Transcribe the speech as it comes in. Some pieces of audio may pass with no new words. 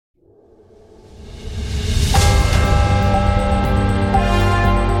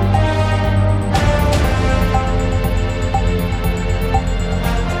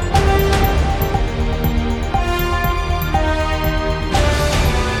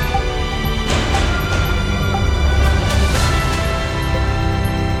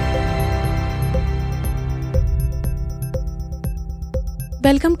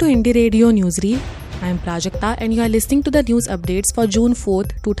Welcome to Indie Radio Newsreel. I am Prajakta and you are listening to the news updates for June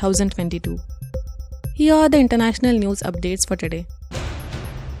 4th, 2022. Here are the international news updates for today.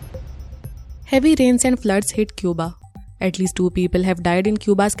 Heavy rains and floods hit Cuba. At least 2 people have died in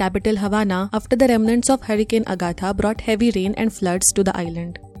Cuba's capital Havana after the remnants of Hurricane Agatha brought heavy rain and floods to the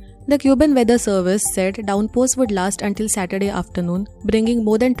island. The Cuban Weather Service said downpours would last until Saturday afternoon, bringing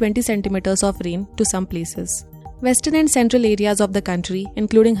more than 20 centimeters of rain to some places. Western and central areas of the country,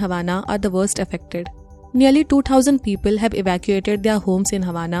 including Havana, are the worst affected. Nearly 2,000 people have evacuated their homes in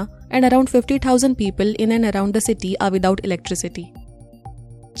Havana, and around 50,000 people in and around the city are without electricity.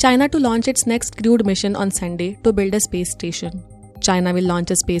 China to launch its next crewed mission on Sunday to build a space station. China will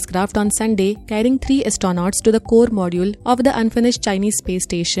launch a spacecraft on Sunday carrying 3 astronauts to the core module of the unfinished Chinese space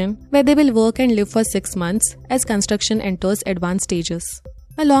station, where they will work and live for 6 months as construction enters advanced stages.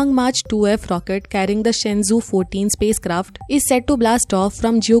 A Long March 2F rocket carrying the Shenzhou 14 spacecraft is set to blast off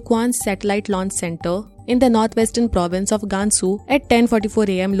from Jiuquan Satellite Launch Center in the northwestern province of Gansu at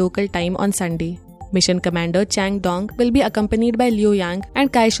 10:44 am local time on Sunday. Mission Commander Chang Dong will be accompanied by Liu Yang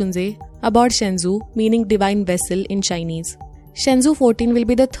and Kai Shunze aboard Shenzhou, meaning divine vessel in Chinese. Shenzhou 14 will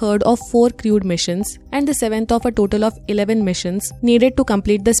be the third of 4 crewed missions and the 7th of a total of 11 missions needed to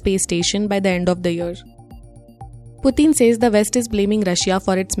complete the space station by the end of the year. Putin says the West is blaming Russia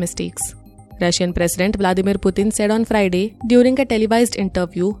for its mistakes. Russian President Vladimir Putin said on Friday during a televised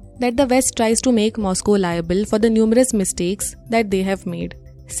interview that the West tries to make Moscow liable for the numerous mistakes that they have made.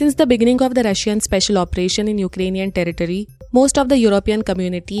 Since the beginning of the Russian special operation in Ukrainian territory, most of the European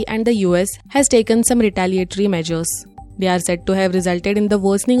community and the US has taken some retaliatory measures. They are said to have resulted in the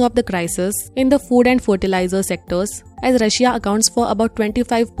worsening of the crisis in the food and fertilizer sectors, as Russia accounts for about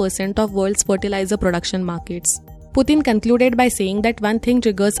 25% of world's fertilizer production markets. Putin concluded by saying that one thing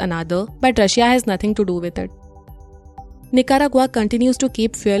triggers another, but Russia has nothing to do with it. Nicaragua continues to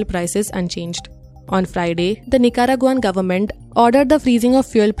keep fuel prices unchanged. On Friday, the Nicaraguan government ordered the freezing of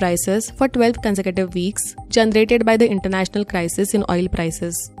fuel prices for 12 consecutive weeks, generated by the international crisis in oil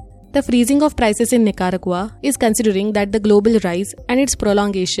prices. The freezing of prices in Nicaragua is considering that the global rise and its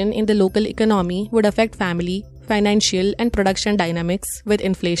prolongation in the local economy would affect family, financial, and production dynamics with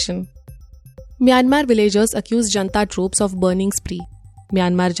inflation. Myanmar villagers accuse junta troops of burning spree.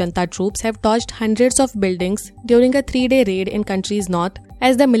 Myanmar junta troops have torched hundreds of buildings during a 3-day raid in country's north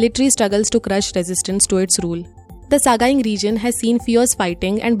as the military struggles to crush resistance to its rule. The Sagaing region has seen fierce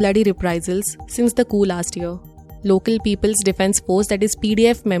fighting and bloody reprisals since the coup last year. Local People's Defense Force, that is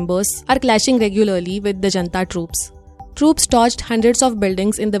PDF members, are clashing regularly with the junta troops. Troops torched hundreds of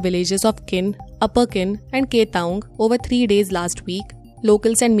buildings in the villages of Kin, Upper Kin and Ketaung over 3 days last week,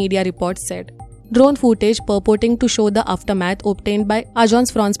 locals and media reports said. Drone footage purporting to show the aftermath obtained by Agence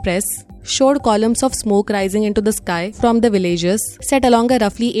France-Presse showed columns of smoke rising into the sky from the villages set along a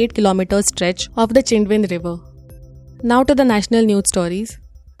roughly 8-kilometer stretch of the Chindwin River. Now to the national news stories.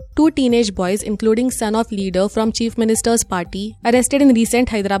 2 teenage boys, including son of leader from Chief Minister's party, arrested in recent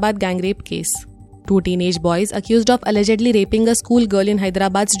Hyderabad gang rape case. 2 teenage boys accused of allegedly raping a school girl in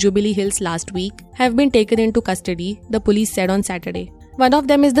Hyderabad's Jubilee Hills last week have been taken into custody, the police said on Saturday. One of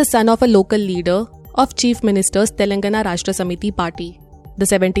them is the son of a local leader of Chief Minister's Telangana Rashtra Samiti party. The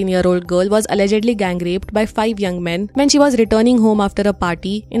 17-year-old girl was allegedly gang raped by 5 young men when she was returning home after a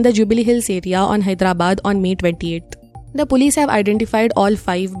party in the Jubilee Hills area on Hyderabad on May 28th. The police have identified all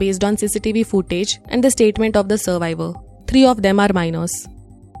 5 based on CCTV footage and the statement of the survivor. 3 of them are minors.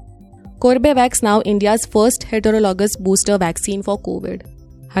 Corbevax now India's first heterologous booster vaccine for COVID.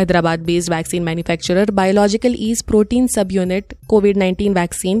 Hyderabad-based vaccine manufacturer Biological E's protein subunit COVID-19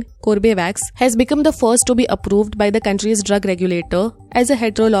 vaccine, Corbevax, has become the first to be approved by the country's drug regulator as a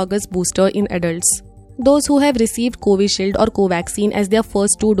heterologous booster in adults. Those who have received Covishield or Covaxin as their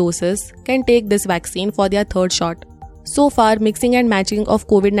first 2 doses can take this vaccine for their 3rd shot. So far, mixing and matching of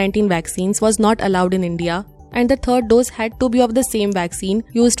COVID-19 vaccines was not allowed in India, and the 3rd dose had to be of the same vaccine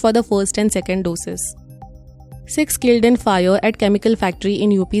used for the 1st and 2nd doses. 6 killed in fire at chemical factory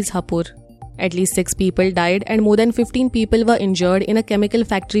in UP's Hapur. At least 6 people died and more than 15 people were injured in a chemical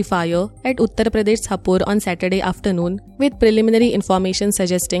factory fire at Uttar Pradesh's Hapur on Saturday afternoon, with preliminary information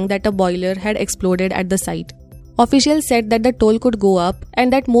suggesting that a boiler had exploded at the site. Officials said that the toll could go up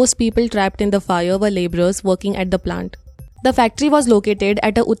and that most people trapped in the fire were laborers working at the plant. The factory was located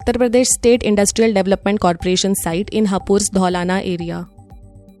at a Uttar Pradesh State Industrial Development Corporation site in Hapur's Dhaulana area.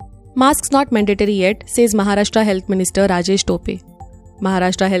 Masks not mandatory yet, says Maharashtra Health Minister Rajesh Tope.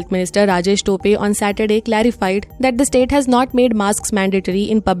 Maharashtra Health Minister Rajesh Tope on Saturday clarified that the state has not made masks mandatory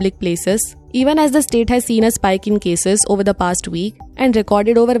in public places, even as the state has seen a spike in cases over the past week and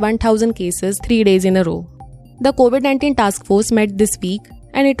recorded over 1,000 cases 3 days in a row. The COVID-19 task force met this week,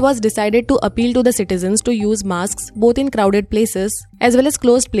 and it was decided to appeal to the citizens to use masks both in crowded places as well as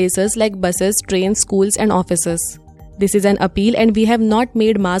closed places like buses, trains, schools and offices. This is an appeal and we have not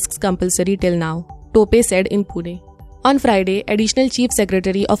made masks compulsory till now, Tope said in Pune. On Friday, Additional Chief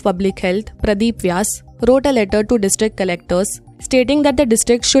Secretary of Public Health Pradeep Vyas wrote a letter to district collectors stating that the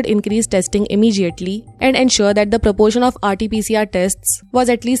district should increase testing immediately and ensure that the proportion of RT-PCR tests was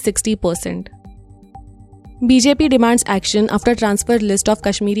at least 60%. BJP demands action after transfer list of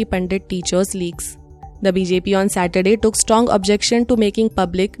Kashmiri Pandit teachers leaks. The BJP on Saturday took strong objection to making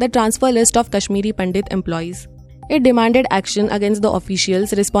public the transfer list of Kashmiri Pandit employees. It demanded action against the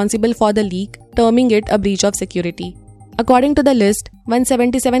officials responsible for the leak, terming it a breach of security. According to the list,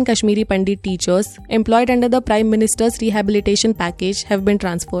 177 Kashmiri Pandit teachers employed under the Prime Minister's rehabilitation package have been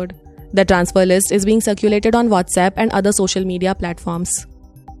transferred. The transfer list is being circulated on WhatsApp and other social media platforms.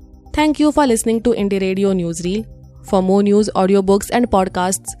 Thank you for listening to Indie Radio Newsreel. For more news, audiobooks and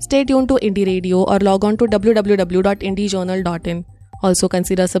podcasts, stay tuned to Indie Radio or log on to www.indiejournal.in. Also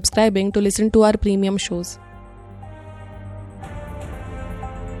consider subscribing to listen to our premium shows.